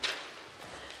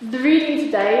The reading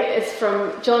today is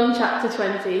from John chapter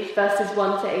 20, verses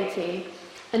 1 to 18,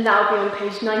 and that will be on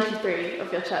page 93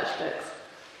 of your church books.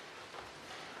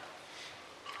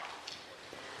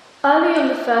 Early on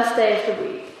the first day of the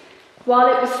week, while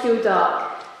it was still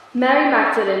dark, Mary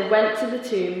Magdalene went to the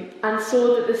tomb and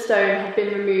saw that the stone had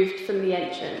been removed from the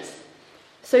entrance.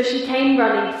 So she came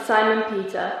running to Simon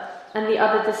Peter and the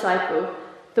other disciple,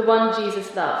 the one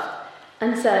Jesus loved,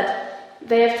 and said,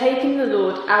 "They have taken the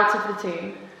Lord out of the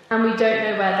tomb, and we don't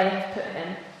know where they have put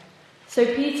him." So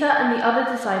Peter and the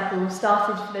other disciple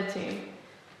started for the tomb.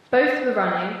 Both were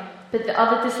running, but the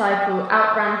other disciple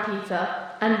outran Peter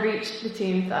and reached the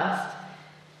tomb first.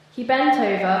 He bent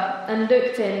over and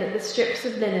looked in at the strips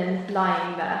of linen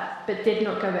lying there, but did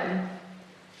not go in.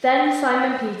 Then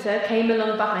Simon Peter came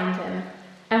along behind him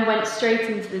and went straight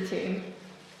into the tomb.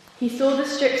 He saw the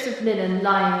strips of linen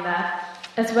lying there,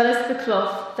 as well as the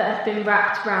cloth that had been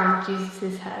wrapped round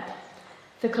Jesus' head.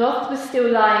 The cloth was still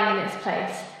lying in its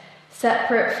place,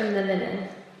 separate from the linen.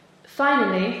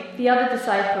 Finally, the other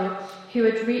disciple, who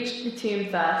had reached the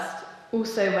tomb first,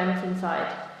 also went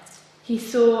inside. He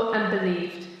saw and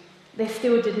believed. They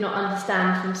still did not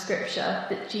understand from Scripture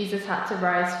that Jesus had to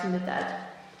rise from the dead.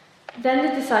 Then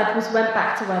the disciples went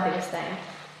back to where they were staying.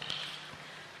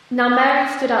 Now Mary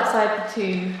stood outside the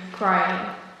tomb, crying.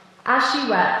 As she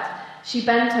wept, she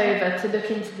bent over to look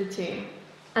into the tomb,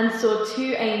 and saw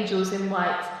two angels in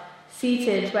white,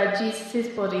 seated where Jesus'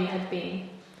 body had been,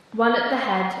 one at the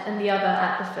head and the other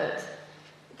at the foot.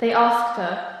 They asked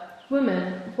her,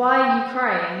 "Woman, why are you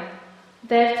crying?"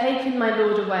 "They have taken my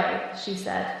Lord away," she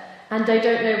said, "and I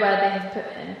don't know where they have put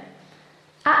him."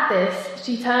 At this,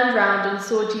 she turned round and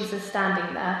saw Jesus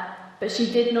standing there, but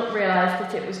she did not realize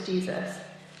that it was Jesus.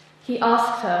 He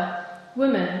asked her,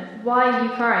 "Woman, why are you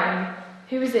crying?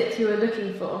 Who is it you are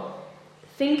looking for?"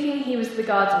 Thinking he was the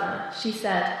gardener, she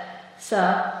said,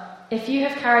 "Sir, if you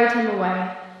have carried him away,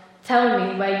 tell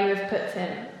me where you have put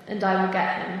him, and I will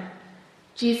get him."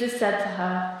 Jesus said to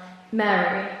her,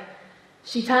 "Mary."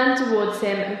 She turned towards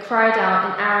him and cried out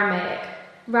in Aramaic,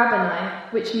 "Rabboni,"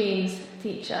 which means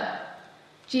teacher.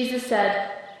 Jesus said,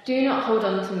 "Do not hold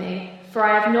on to me, for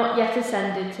I have not yet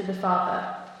ascended to the Father.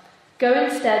 Go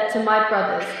instead to my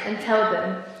brothers and tell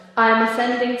them, I am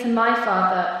ascending to my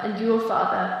Father and your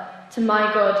Father, to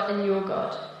my God and your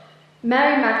God."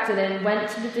 Mary Magdalene went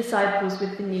to the disciples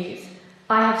with the news,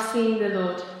 "I have seen the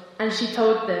Lord," and she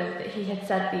told them that he had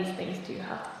said these things to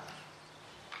her.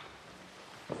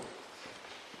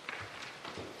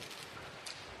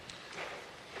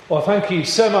 Well, thank you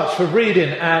so much for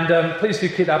reading, and please do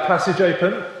keep that passage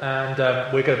open, and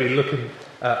we're going to be looking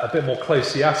a bit more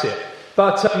closely at it.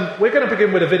 But we're going to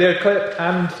begin with a video clip,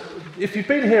 and if you've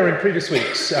been here in previous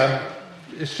weeks,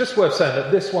 it's just worth saying that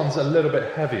this one's a little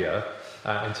bit heavier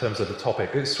in terms of the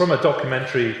topic. It's from a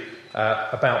documentary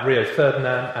about Rio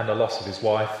Ferdinand and the loss of his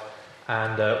wife,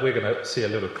 and we're going to see a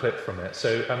little clip from it. So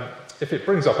if it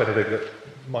brings up anything that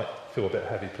might feel a bit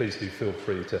heavy, please do feel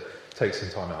free to take some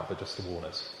time out, but just to warn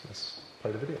us. Let's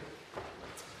play the video.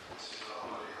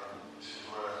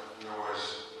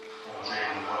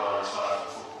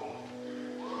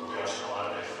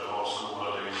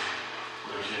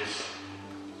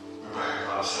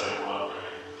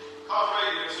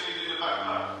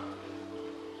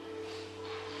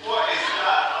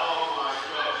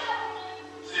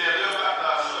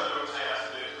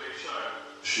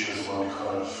 She was the one who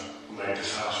kind of made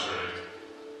this house really.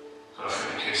 So I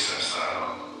think the kids sets that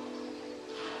up.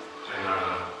 They know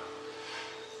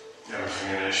that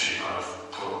everything in it, she kind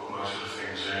of put most of the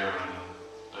things here and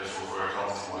they feel very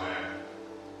comfortable here.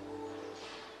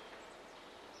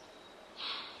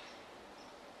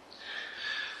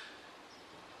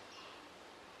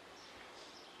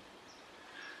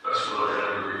 That's what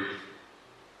I agree.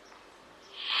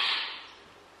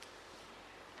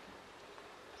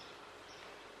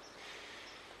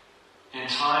 In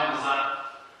time, is that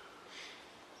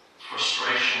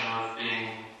frustration of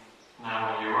being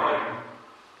now on your own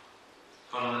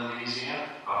gotten any easier?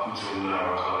 Up until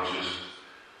now, I kind of just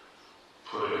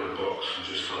put it in a box and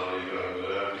just kind of leave it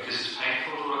over there. Because it's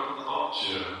painful to open the box?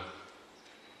 Yeah.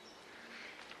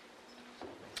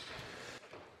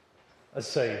 As I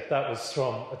say, that was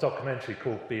from a documentary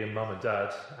called Being Mum and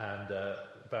Dad, and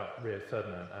about Rio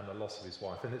Ferdinand and the loss of his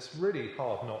wife. And it's really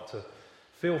hard not to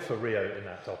feel for Rio in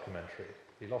that documentary.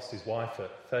 He lost his wife at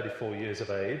 34 years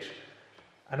of age.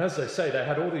 And as they say, they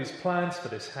had all these plans for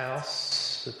this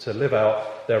house to live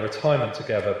out their retirement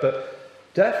together. But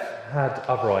death had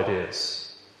other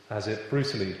ideas, as it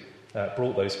brutally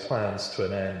brought those plans to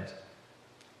an end.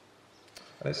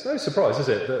 And it's no surprise, is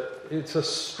it, that it's a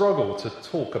struggle to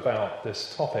talk about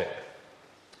this topic.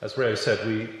 As Rio said,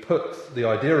 we put the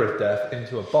idea of death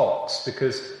into a box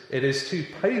because it is too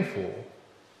painful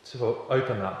to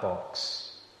open that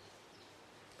box.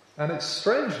 And it's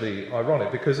strangely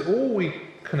ironic because all we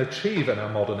can achieve in our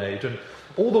modern age and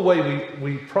all the way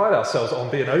we pride ourselves on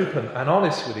being open and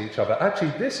honest with each other,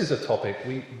 actually this is a topic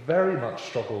we very much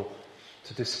struggle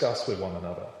to discuss with one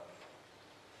another.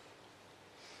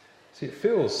 See, it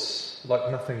feels like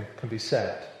nothing can be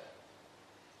said.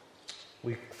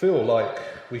 We feel like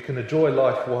we can enjoy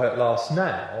life while it lasts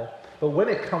now, but when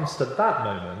it comes to that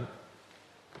moment,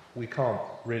 we can't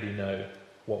really know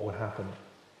what would happen.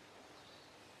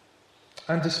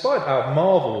 And despite our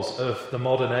marvels of the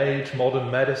modern age, modern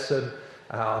medicine,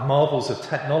 our marvels of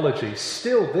technology,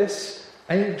 still this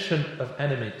ancient of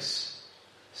enemies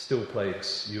still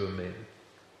plagues you and me.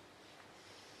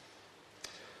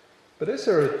 But is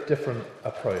there a different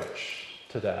approach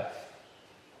to death?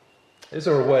 Is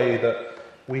there a way that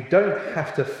we don't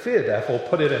have to fear death or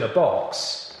put it in a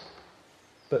box,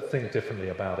 but think differently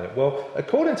about it? Well,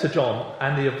 according to John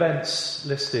and the events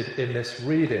listed in this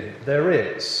reading, there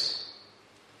is.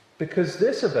 Because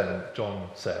this event, John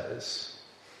says,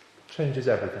 changes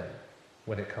everything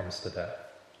when it comes to death.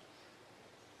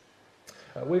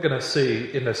 We're going to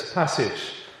see in this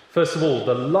passage, first of all,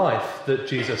 the life that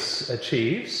Jesus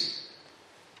achieves.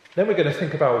 Then we're going to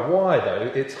think about why,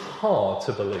 though, it's hard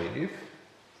to believe.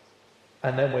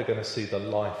 And then we're going to see the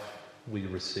life we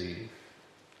receive.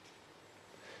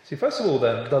 See, first of all,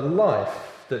 then, the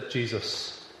life that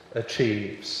Jesus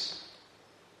achieves.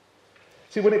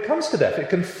 See, when it comes to death, it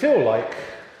can feel like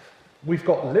we've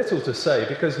got little to say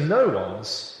because no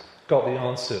one's got the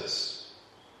answers.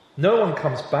 No one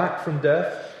comes back from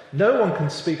death. No one can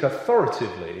speak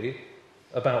authoritatively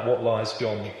about what lies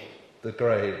beyond the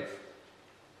grave.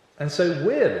 And so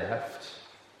we're left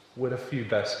with a few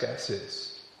best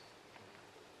guesses.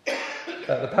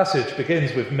 The passage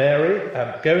begins with Mary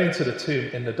going to the tomb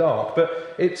in the dark,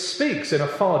 but it speaks in a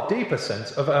far deeper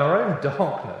sense of our own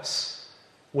darkness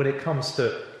when it comes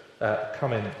to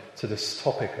coming to this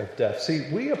topic of death. See,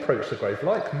 we approach the grave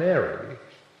like Mary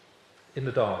in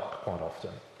the dark quite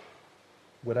often,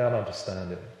 without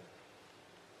understanding.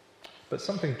 But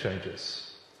something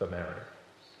changes for Mary.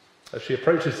 As she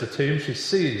approaches the tomb, she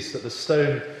sees that the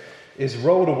stone is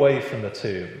rolled away from the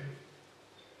tomb.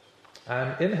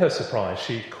 And in her surprise,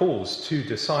 she calls 2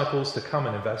 disciples to come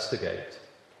and investigate.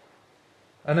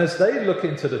 And as they look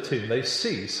into the tomb, they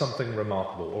see something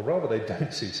remarkable, or rather they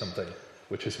don't see something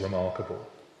which is remarkable.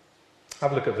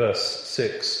 Have a look at verse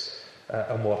 6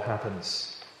 and what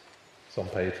happens. It's on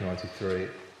page 93.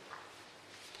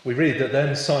 We read that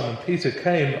then Simon Peter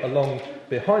came along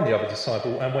behind the other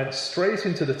disciple and went straight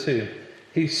into the tomb.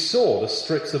 He saw the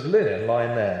strips of linen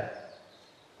lying there,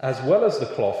 as well as the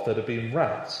cloth that had been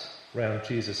wrapped round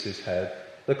Jesus' head.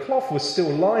 The cloth was still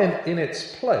lying in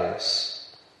its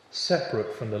place,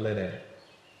 separate from the linen.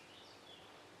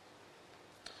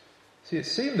 See, it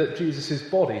seemed that Jesus'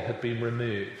 body had been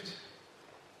removed.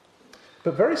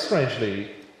 But very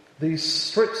strangely, these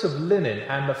strips of linen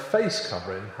and the face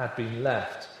covering had been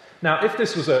left. Now, if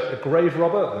this was a grave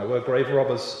robber, there were grave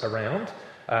robbers around,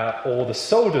 or the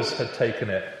soldiers had taken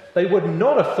it, they would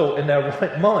not have thought in their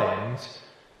right mind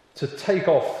to take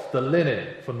off the linen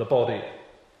from the body.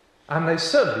 And they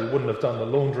certainly wouldn't have done the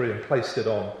laundry and placed it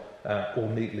on all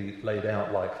neatly laid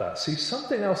out like that. See,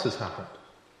 something else has happened.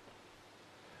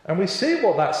 And we see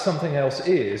what that something else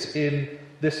is in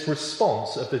this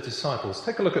response of the disciples.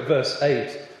 Take a look at verse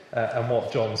 8 and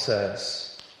what John says.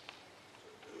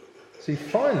 See,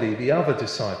 finally, the other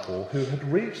disciple who had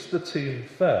reached the tomb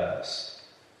first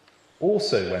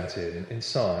also went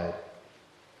inside.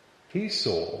 He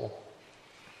saw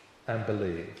and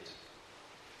believed.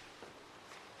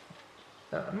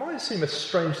 Now, it might seem a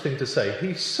strange thing to say.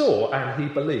 He saw and he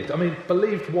believed. I mean,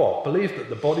 believed what? Believed that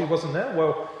the body wasn't there?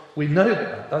 Well, we know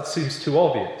that. That seems too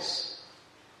obvious.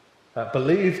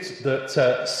 Believed that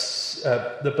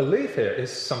the belief here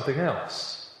is something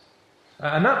else.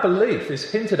 And that belief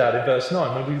is hinted at in verse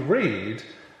 9 when we read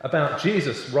about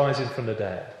Jesus rising from the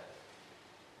dead.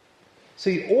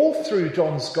 See, all through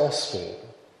John's Gospel,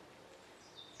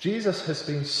 Jesus has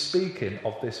been speaking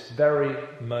of this very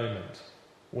moment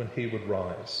when he would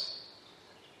rise.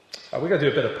 We're going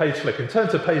to do a bit of page flicking. Turn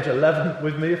to page 11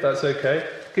 with me, if that's okay.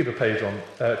 Keep a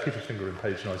finger in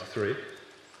page 93.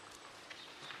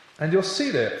 And you'll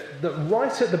see that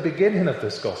right at the beginning of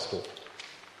this Gospel,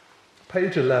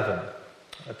 page 11,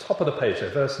 at the top of the page there,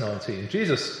 verse 19,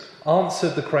 Jesus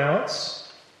answered the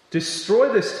crowds,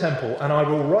 "Destroy this temple and I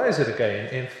will rise it again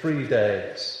in 3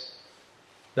 days."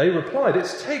 They replied,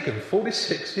 "It's taken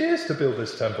 46 years to build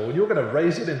this temple and you're going to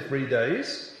raise it in 3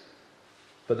 days?"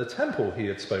 but the temple he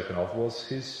had spoken of was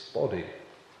his body.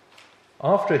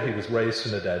 After he was raised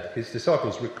from the dead, his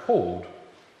disciples recalled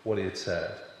what he had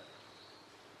said.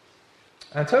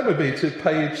 And turn with me to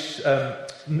page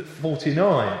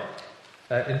 49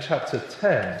 in chapter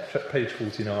 10, page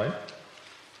 49.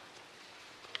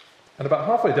 And about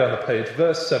halfway down the page,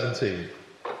 verse 17,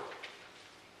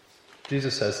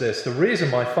 Jesus says this: "The reason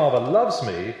my Father loves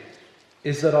me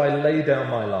is that I lay down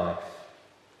my life,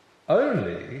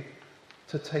 only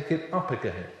to take it up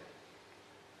again.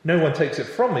 No one takes it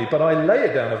from me, but I lay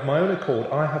it down of my own accord.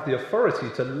 I have the authority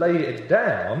to lay it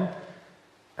down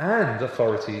and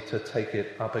authority to take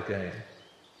it up again."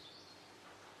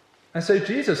 And so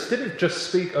Jesus didn't just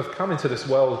speak of coming to this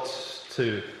world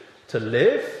to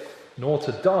live, nor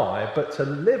to die, but to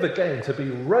live again, to be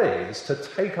raised, to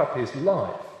take up his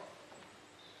life.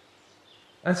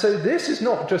 And so this is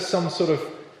not just some sort of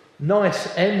nice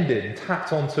ending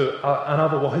tacked onto an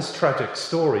otherwise tragic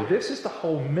story. This is the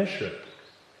whole mission.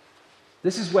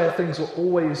 This is where things will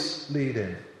always lead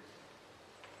in.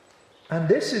 And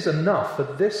this is enough for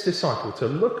this disciple to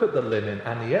look at the linen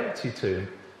and the empty tomb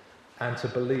and to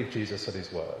believe Jesus at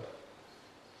his word.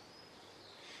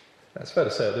 It's fair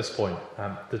to say at this point,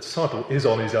 the disciple is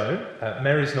on his own.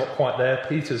 Mary's not quite there.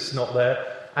 Peter's not there.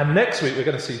 And next week we're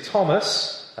going to see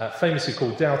Thomas, famously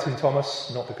called Doubting Thomas,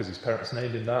 not because his parents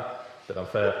named him that, a bit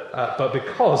unfair, but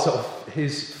because of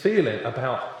his feeling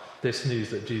about this news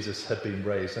that Jesus had been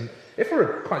raised. And if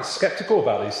we're quite sceptical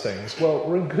about these things, well,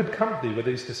 we're in good company with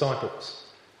these disciples.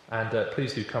 And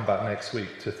please do come back next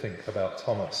week to think about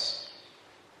Thomas.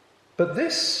 But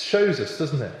this shows us,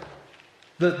 doesn't it,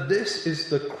 that this is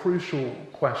the crucial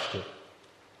question.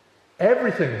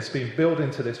 Everything has been built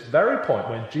into this very point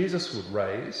when Jesus would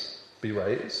be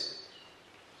raised.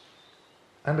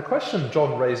 And the question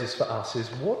John raises for us is,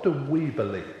 what do we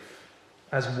believe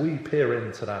as we peer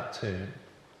into that tomb?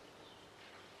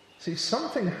 See,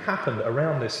 something happened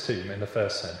around this tomb in the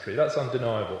first century. That's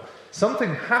undeniable.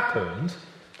 Something happened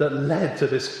that led to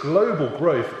this global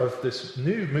growth of this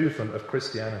new movement of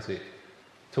Christianity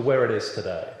to where it is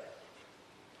today.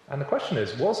 And the question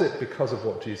is, was it because of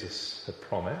what Jesus had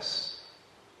promised,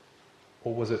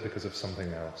 or was it because of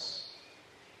something else?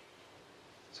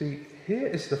 See, here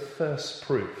is the first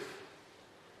proof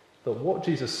that what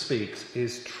Jesus speaks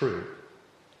is true,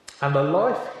 and the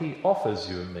life he offers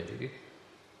you and me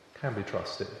can be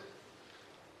trusted.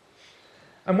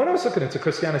 And when I was looking into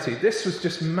Christianity, this was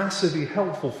just massively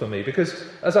helpful for me, because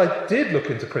as I did look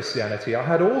into Christianity, I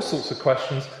had all sorts of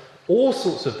questions, all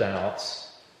sorts of doubts,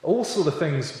 all sorts of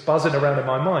things buzzing around in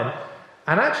my mind.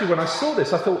 And actually, when I saw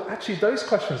this, I thought, actually, those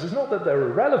questions, it's not that they're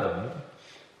irrelevant,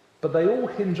 but they all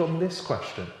hinge on this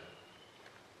question: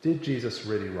 did Jesus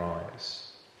really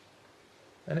rise?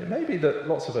 And it may be that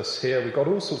lots of us here, we've got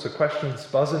all sorts of questions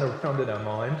buzzing around in our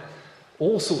mind,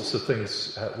 all sorts of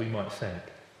things we might think.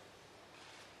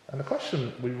 And the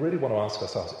question we really want to ask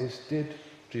ourselves is, did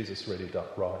Jesus really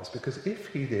rise? Because if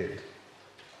he did,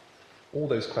 all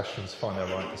those questions find their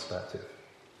right perspective.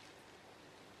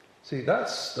 See,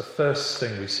 that's the first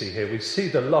thing we see here. We see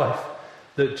the life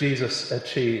that Jesus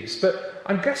achieves. But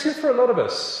I'm guessing for a lot of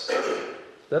us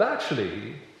that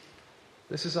actually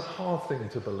this is a hard thing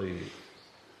to believe.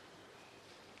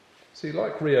 See,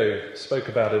 like Rio spoke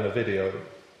about in a video,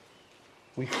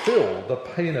 we feel the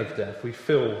pain of death. We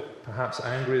feel perhaps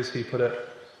angry, as he put it.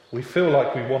 We feel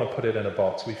like we want to put it in a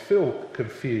box. We feel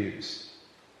confused.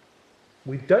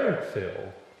 We don't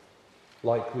feel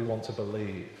like we want to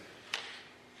believe.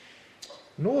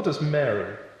 Nor does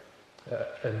Mary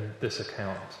in this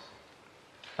account.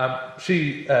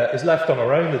 She is left on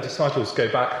her own. The disciples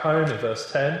go back home in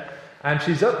verse 10, and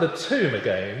she's at the tomb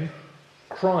again,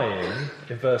 crying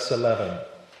in verse 11.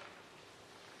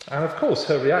 And of course,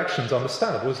 her reaction's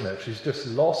understandable, isn't it? She's just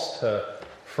lost her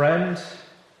friend.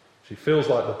 She feels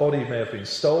like the body may have been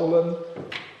stolen,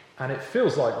 and it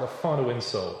feels like the final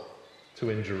insult to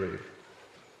injury.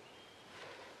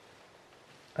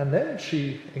 And then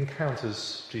she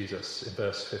encounters Jesus in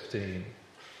verse 15.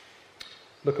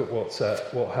 Look at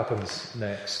what happens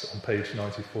next on page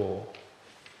 94.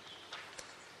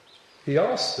 He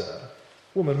asked her,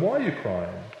 "Woman, why are you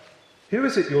crying? Who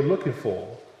is it you're looking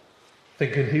for?"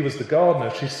 Thinking he was the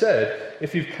gardener, she said,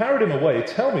 "If you've carried him away,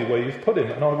 tell me where you've put him,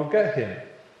 and I will get him."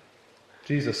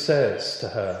 Jesus says to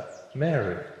her,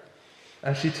 "Mary."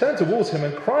 And she turned towards him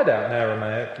and cried out in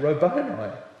Aramaic,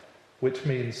 "Rabboni," which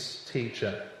means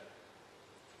teacher.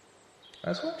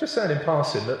 And so I'm just saying in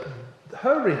passing that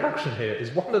her reaction here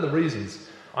is one of the reasons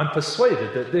I'm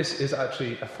persuaded that this is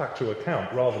actually a factual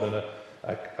account rather than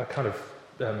a kind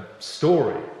of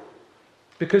story.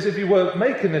 Because if you were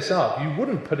making this up, you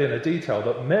wouldn't put in a detail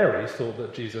that Mary thought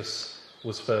that Jesus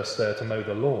was first there to mow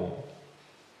the lawn.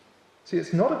 See,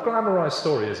 it's not a glamorized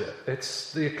story, is it?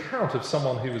 It's the account of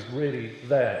someone who was really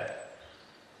there.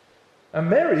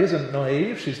 And Mary isn't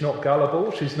naive, she's not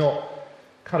gullible, she's not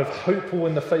kind of hopeful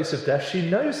in the face of death. She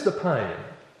knows the pain,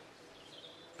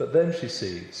 but then she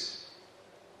sees,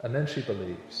 and then she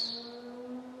believes.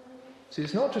 See,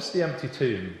 it's not just the empty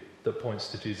tomb that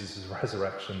points to Jesus'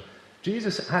 resurrection.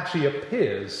 Jesus actually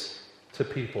appears to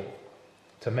people,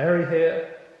 to Mary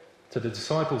here, to the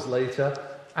disciples later,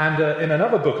 and in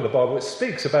another book of the Bible it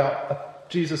speaks about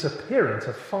Jesus appearing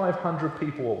to 500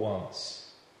 people at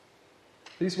once.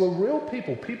 These were real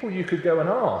people, people you could go and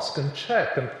ask and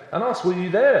check and ask, were you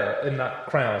there in that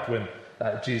crowd when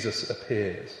Jesus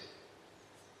appears?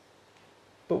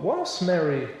 But whilst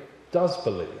Mary does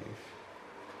believe,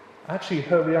 actually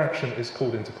her reaction is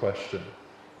called into question.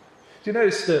 Do you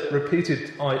notice the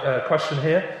repeated question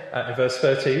here in verse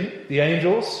 13? The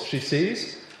angels she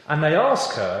sees, and they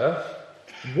ask her,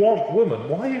 "Woman,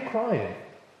 why are you crying?"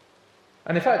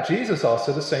 And in fact, Jesus asks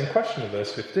her the same question in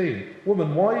verse 15.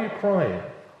 "Woman, why are you crying?"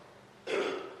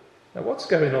 Now, what's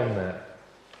going on there?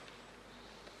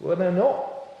 Well, they're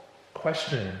not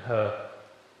questioning her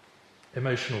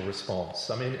emotional response.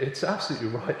 I mean, it's absolutely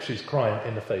right she's crying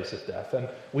in the face of death. And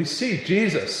we see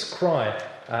Jesus cry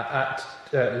at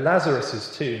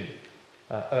Lazarus' tomb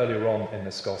earlier on in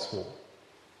this gospel.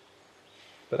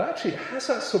 But actually, it has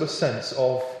that sort of sense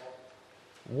of,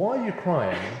 why are you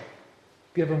crying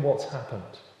given what's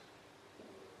happened?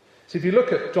 So if you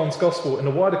look at John's gospel in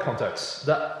a wider context,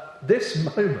 that this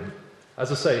moment, as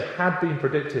I say, had been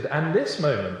predicted, and this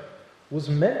moment was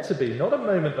meant to be not a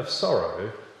moment of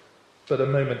sorrow, but a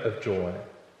moment of joy.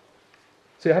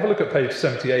 So have a look at page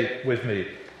 78 with me,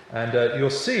 and you'll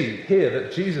see here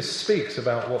that Jesus speaks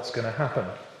about what's going to happen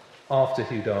after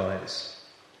he dies.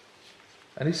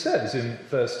 And he says in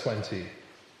verse 20,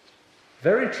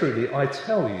 "Very truly, I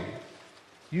tell you,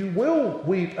 you will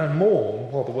weep and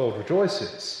mourn while the world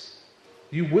rejoices.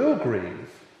 You will grieve,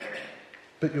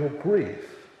 but your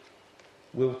grief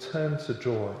will turn to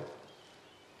joy."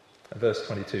 And verse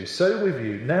 22, "So with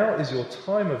you, now is your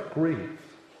time of grief,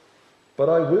 but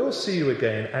I will see you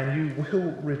again, and you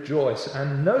will rejoice,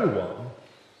 and no one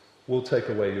will take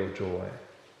away your joy."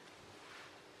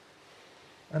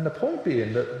 And the point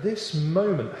being that this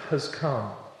moment has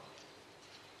come.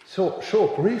 So,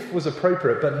 sure, grief was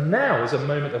appropriate, but now is a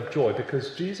moment of joy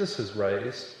because Jesus has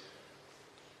raised.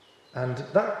 And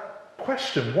that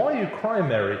question, "Why are you crying,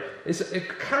 Mary?"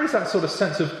 it carries that sort of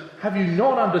sense of, have you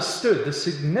not understood the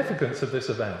significance of this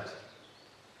event?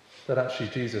 That actually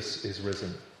Jesus is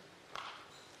risen.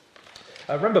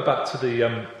 I remember back to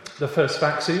the first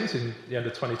vaccines in the end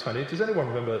of 2020. Does anyone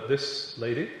remember this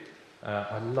lady?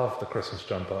 I love the Christmas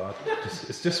jumper.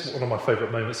 It's just one of my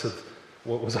favourite moments of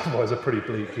what was otherwise a pretty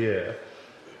bleak year.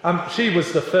 She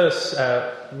was the first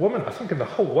woman, I think, in the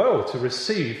whole world to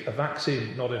receive a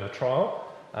vaccine, not in a trial,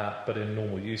 but in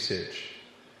normal usage.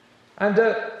 And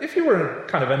if you were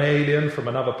kind of an alien from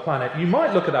another planet, you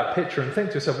might look at that picture and think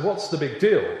to yourself, what's the big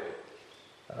deal?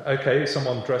 Okay,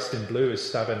 someone dressed in blue is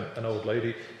stabbing an old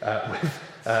lady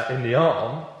in the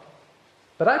arm.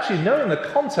 But actually, knowing the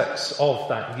context of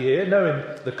that year, knowing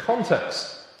the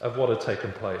context of what had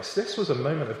taken place, this was a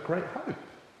moment of great hope.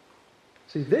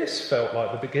 See, this felt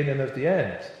like the beginning of the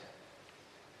end.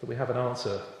 That we have an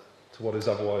answer to what has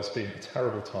otherwise been a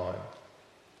terrible time.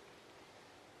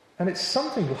 And it's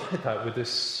something like that with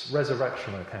this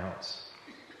resurrection account.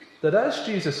 That as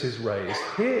Jesus is raised,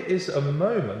 here is a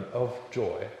moment of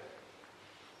joy.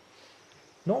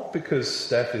 Not because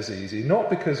death is easy,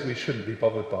 not because we shouldn't be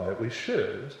bothered by it, we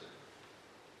should.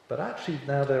 But actually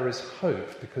now there is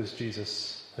hope because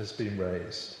Jesus has been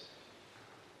raised.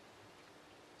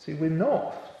 See, we're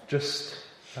not just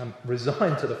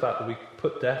resigned to the fact that we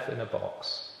put death in a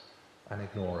box and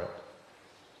ignore it.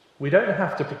 We don't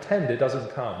have to pretend it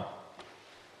doesn't come.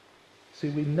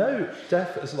 See, we know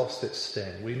death has lost its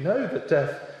sting. We know that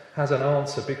death has an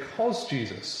answer because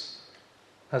Jesus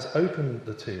has opened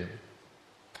the tomb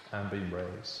and been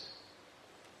raised.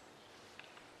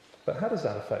 But how does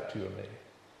that affect you and me?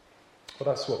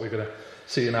 Well, that's what we're going to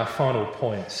see in our final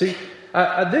point. See,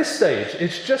 at this stage,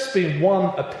 it's just been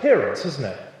one appearance, hasn't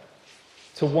it?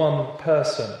 To one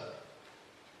person.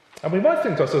 And we might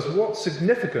think to ourselves, what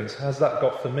significance has that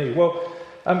got for me? Well,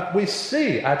 we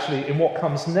see actually in what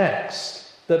comes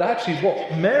next that actually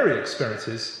what Mary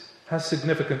experiences has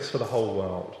significance for the whole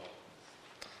world.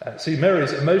 See,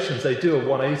 Mary's emotions, they do a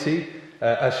 180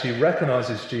 as she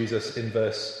recognises Jesus in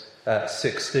verse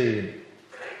 16.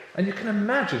 And you can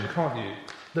imagine, can't you,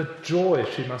 the joy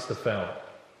she must have felt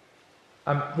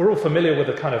We're all familiar with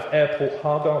the kind of airport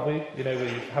hug, aren't we? You know, where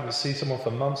you haven't seen someone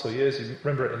for months or years. You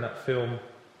remember it in that film,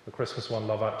 the Christmas one,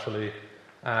 Love Actually.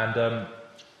 And,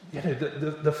 you know,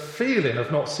 the feeling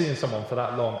of not seeing someone for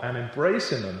that long and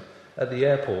embracing them at the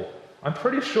airport. I'm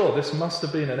pretty sure this must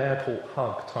have been an airport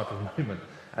hug type of moment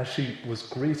as she was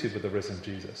greeted with the risen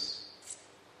Jesus.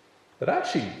 But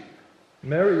actually,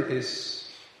 Mary is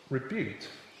rebuked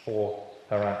for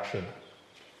her action.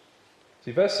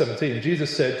 See, verse 17,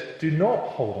 Jesus said, "Do not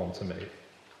hold on to me,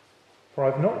 for I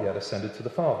have not yet ascended to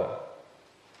the Father.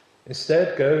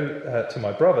 Instead, go to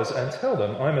my brothers and tell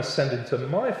them I'm ascending to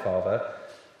my Father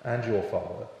and your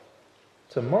Father,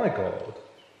 to my God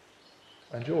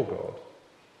and your God."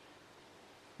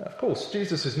 Now, of course,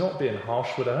 Jesus is not being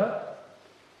harsh with her,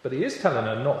 but he is telling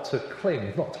her not to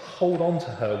cling, not to hold on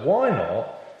to her. Why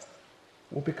not?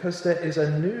 Well, because there is a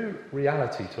new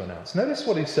reality to announce. Notice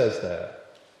what he says there.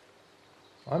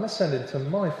 I'm ascending to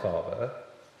my Father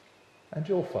and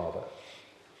your Father,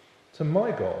 to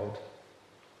my God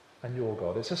and your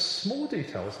God. It's a small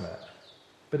detail, isn't it?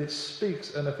 But it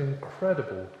speaks of an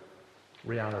incredible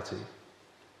reality.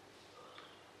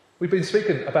 We've been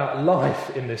speaking about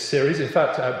life in this series. In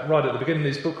fact, right at the beginning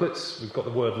of these booklets, we've got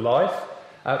the word life,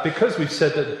 because we've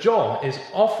said that John is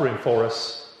offering for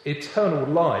us eternal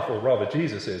life, or rather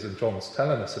Jesus is, and John's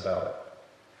telling us about it.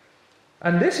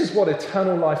 And this is what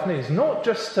eternal life means, not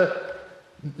just to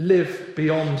live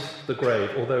beyond the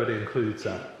grave, although it includes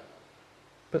that,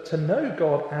 but to know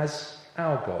God as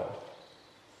our God,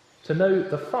 to know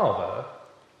the Father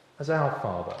as our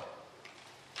Father.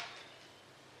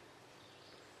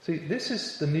 See, this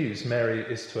is the news Mary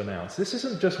is to announce. This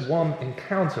isn't just one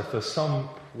encounter for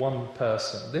one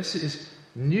person. This is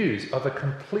news of a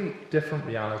complete different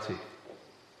reality.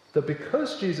 That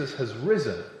because Jesus has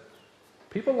risen,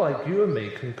 people like you and me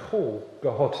can call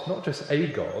God not just a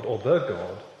God or the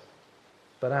God,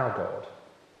 but our God.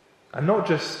 And not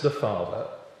just the Father,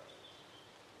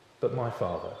 but my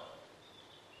Father.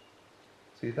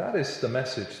 See, that is the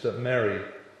message that Mary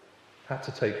had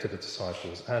to take to the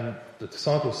disciples, and the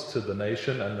disciples to the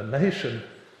nation, and the nation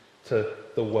to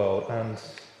the world. And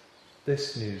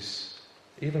this news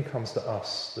even comes to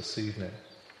us this evening.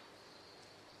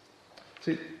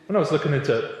 See, when I was looking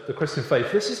into the Christian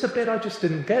faith, this is the bit I just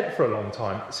didn't get for a long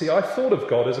time. See, I thought of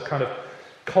God as a kind of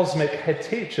cosmic head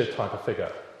teacher type of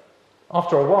figure.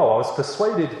 After a while, I was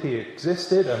persuaded he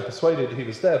existed and persuaded he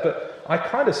was there, but I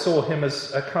kind of saw him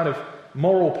as a kind of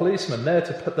moral policeman there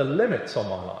to put the limits on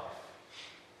my life.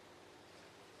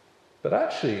 But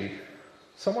actually,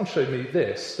 someone showed me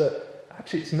this, that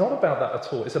actually it's not about that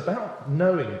at all. It's about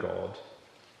knowing God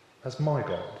as my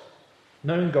God,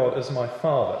 knowing God as my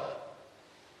Father.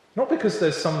 Not because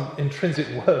there's some intrinsic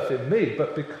worth in me,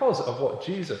 but because of what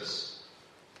Jesus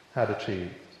had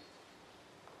achieved.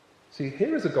 See,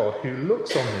 here is a God who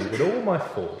looks on me with all my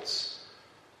faults,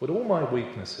 with all my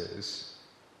weaknesses,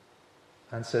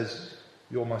 and says,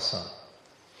 "You're my son,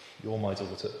 you're my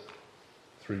daughter,"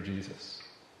 through Jesus.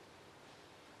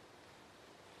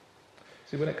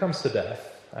 See, when it comes to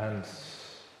death and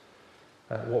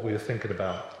what we were thinking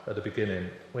about at the beginning,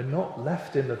 we're not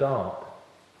left in the dark.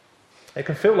 It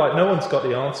can feel like no one's got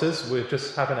the answers, we're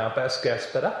just having our best guess,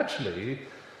 but actually,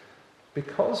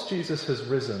 because Jesus has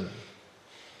risen,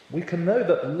 we can know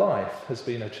that life has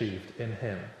been achieved in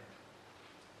him.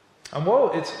 And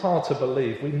while it's hard to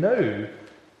believe, we know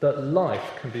that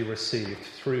life can be received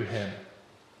through him.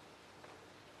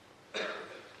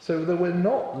 So that we're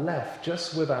not left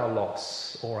just with our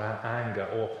loss or our anger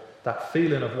or that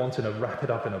feeling of wanting to wrap it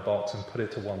up in a box and put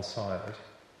it to one side.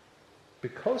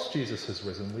 Because Jesus has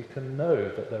risen, we can know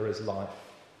that there is life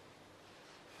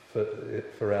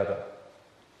forever.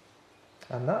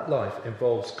 And that life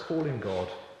involves calling God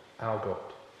our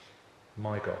God,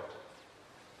 my God,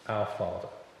 our Father.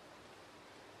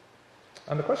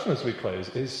 And the question as we close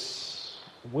is,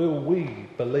 will we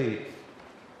believe?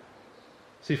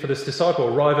 See, for this disciple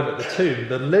arriving at the tomb,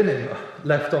 the linen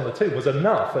left on the tomb was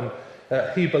enough, and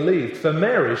he believed. For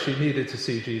Mary, she needed to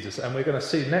see Jesus, and we're going to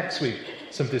see next week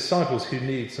some disciples who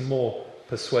need some more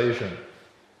persuasion.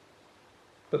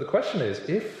 But the question is,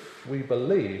 if we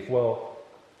believe, well,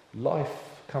 life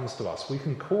comes to us. We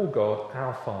can call God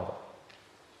our Father,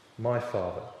 my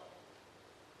Father.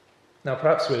 Now,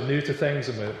 perhaps we're new to things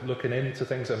and we're looking into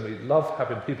things, and we love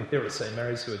having people here at St.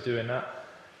 Mary's who are doing that.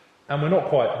 And we're not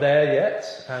quite there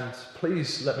yet, and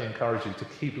please let me encourage you to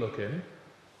keep looking,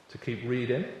 to keep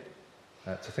reading,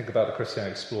 to think about the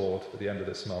Christianity Explored at the end of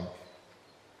this month.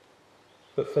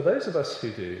 But for those of us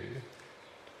who do,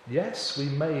 yes, we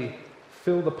may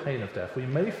feel the pain of death, we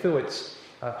may feel its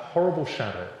horrible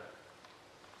shadow,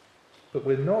 but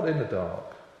we're not in the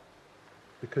dark.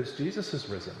 Because Jesus has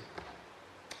risen.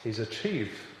 He's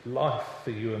achieved life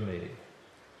for you and me.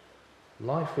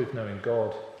 Life with knowing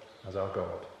God as our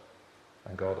God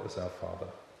and God as our Father.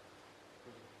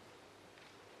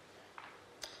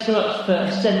 Thanks so much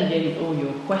for sending in all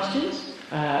your questions.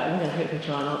 We're going to hopefully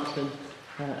try and answer them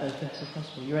as best as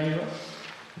possible. You ready, Rob?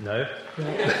 No.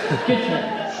 Right. Good to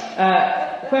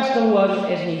know. Question number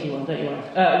 1 is an easy one, don't you worry.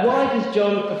 Why does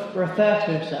John refer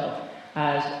to himself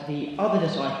as the other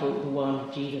disciple, the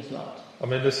one Jesus loved? I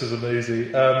mean, this is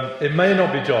amazing. It may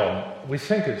not be John. We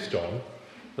think it's John,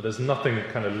 but there's nothing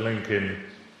kind of linking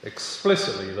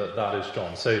explicitly that is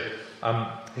John. So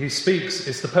he speaks,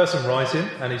 it's the person writing,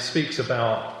 and he speaks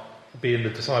about being the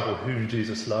disciple whom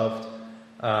Jesus loved.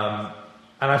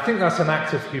 And I think that's an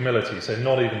act of humility, so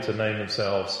not even to name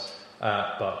themselves,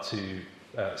 but to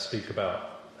speak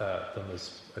about them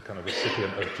as a kind of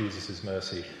recipient of Jesus'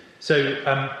 mercy. So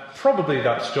probably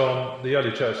that's John. The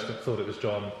early church thought it was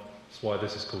John. That's why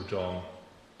this is called John.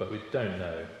 But we don't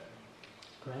know.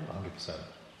 Great. 100%.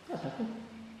 That's helpful.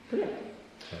 Brilliant.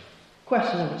 Yeah.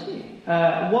 Question number 2.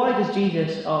 Why does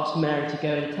Jesus ask Mary to go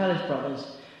and tell his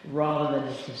brothers rather than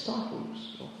his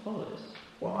disciples or followers?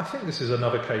 Well, I think this is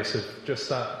another case of just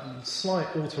that slight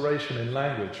alteration in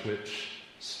language which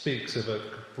speaks of a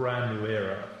brand new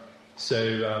era.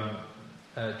 So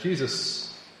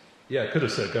Jesus, could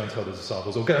have said, go and tell the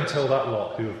disciples, or go and tell that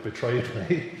lot who have betrayed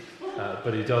me.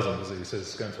 But he doesn't, does he? He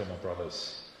says, go and tell my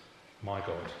brothers, my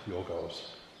God, your God,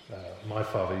 my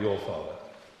Father, your Father.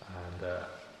 And,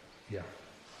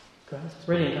 Great. It's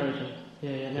really encouraging. Yeah,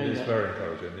 it is very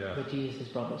encouraging, yeah. With Jesus'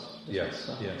 brothers. Yes.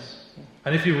 Yeah.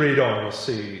 And if you read on, you'll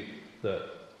see that.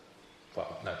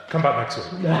 Well, no, come back next week.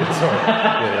 Sorry.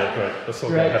 Yeah, great. Let's not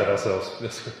get ahead of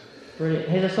ourselves. Brilliant.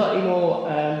 Here's a slightly more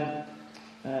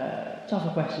tougher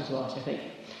question to ask, I think.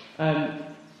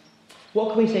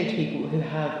 What can we say to people who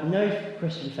have no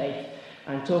Christian faith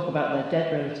and talk about their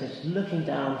dead relatives looking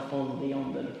down fondly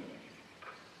on them?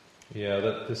 Yeah,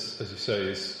 this, as you say,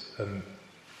 is,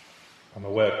 I'm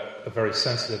aware, a very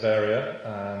sensitive area,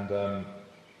 and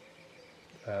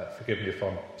forgive me if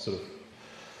I'm sort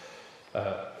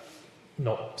of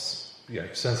not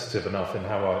sensitive enough in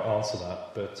how I answer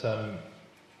that, but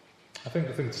I think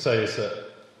the thing to say is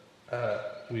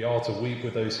that we are to weep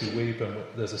with those who weep, and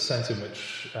there's a sense in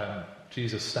which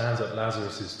Jesus stands at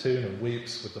Lazarus' tomb and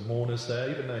weeps with the mourners there,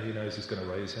 even though he knows he's going to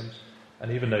raise him,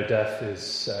 and even though death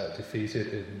is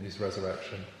defeated in his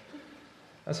resurrection.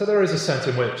 And so there is a sense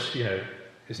in which,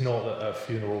 it's not that at a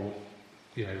funeral,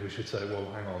 we should say, well,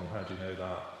 hang on, how do you know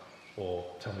that? Or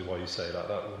tell me why you say that.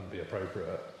 That wouldn't be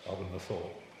appropriate, I wouldn't have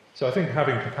thought. So I think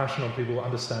having compassion on people,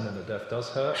 understanding that death does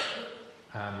hurt,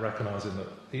 and recognising that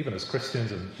even as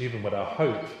Christians and even with our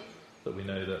hope that we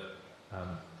know that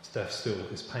death still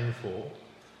is painful.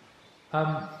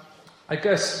 I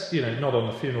guess, not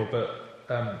on the funeral, but,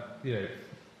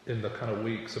 in the kind of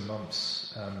weeks and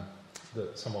months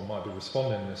that someone might be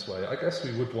responding in this way, I guess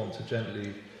we would want to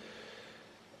gently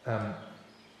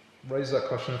raise that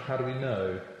question of how do we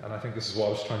know? And I think this is what I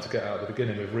was trying to get out at the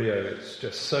beginning with Rio. It's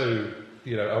just so,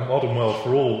 our modern world,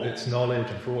 for all its knowledge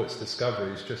and for all its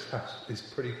discoveries, is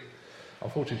pretty,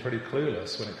 unfortunately, pretty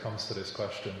clueless when it comes to this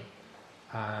question.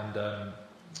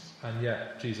 And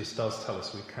yet Jesus does tell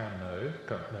us we can't know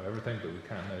everything, but we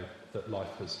can know that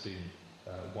life has been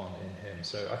won in him.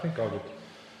 So I think I would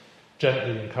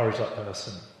gently encourage that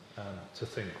person to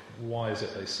think, why is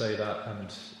it they say that,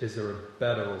 and is there a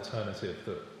better alternative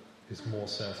that is more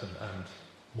certain and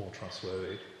more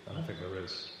trustworthy? And I think there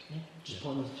is. Yeah, just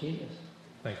point us to Jesus.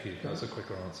 Thank you. That's a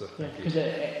quicker answer. Yeah, Thank you.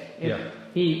 because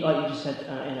he, like you just said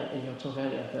in your talk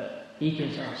earlier, that he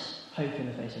gives us hope in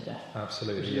the face of death.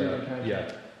 Absolutely. Which is really encouraging.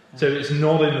 Yeah. So it's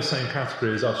not in the same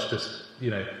category as us. Just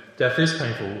death is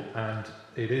painful, and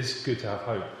it is good to have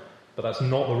hope. But that's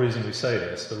not the reason we say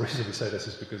this. The reason we say this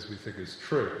is because we think it's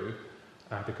true,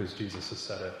 and because Jesus has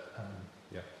said it.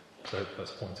 So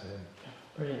let's point to him.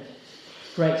 Brilliant.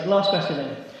 Great. Last question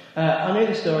then. I know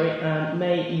the story and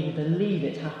may even believe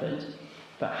it happened,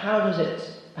 but how does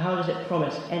it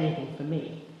promise anything for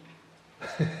me?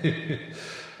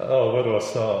 Oh, where do I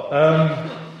start?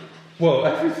 Well,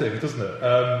 everything, doesn't it?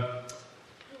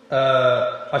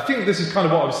 I think this is kind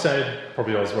of what I was saying.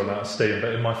 Probably I was running out of steam,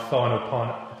 but in my final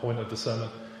point of the sermon,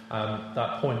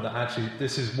 that point that actually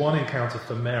this is one encounter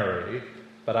for Mary,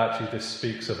 but actually this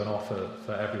speaks of an offer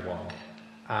for everyone.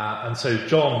 And so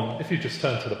John, if you just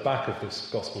turn to the back of this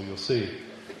gospel, you'll see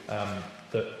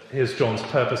that here's John's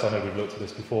purpose. I know we've looked at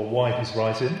this before, why he's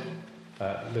writing,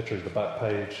 literally the back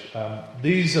page.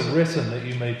 These are written that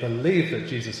you may believe that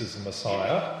Jesus is the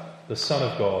Messiah, the Son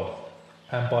of God,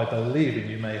 and by believing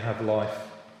you may have life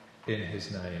in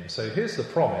his name. So here's the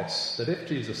promise that if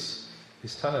Jesus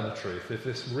is telling the truth, if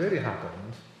this really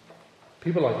happened,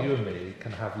 people like you and me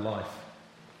can have life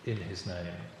in his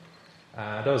name.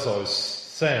 And as I was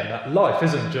saying, that life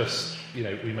isn't just, we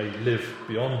may live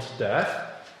beyond death,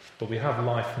 but we have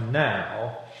life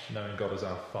now, knowing God as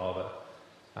our Father,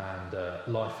 and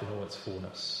life in all its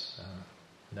fullness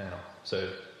now. So,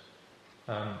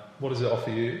 what does it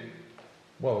offer you?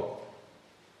 Well,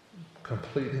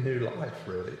 completely new life,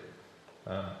 really.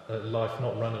 A life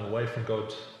not running away from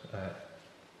God,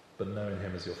 but knowing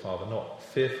him as your Father. Not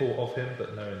fearful of him,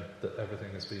 but knowing that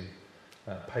everything has been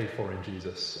paid for in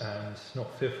Jesus. And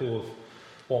not fearful of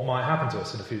what might happen to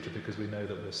us in the future, because we know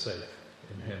that we're safe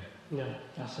in him. Yeah,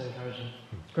 that's so encouraging.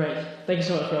 Great. Thank you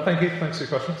so much, Rob. Thank you. Thanks for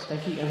your questions. Thank you.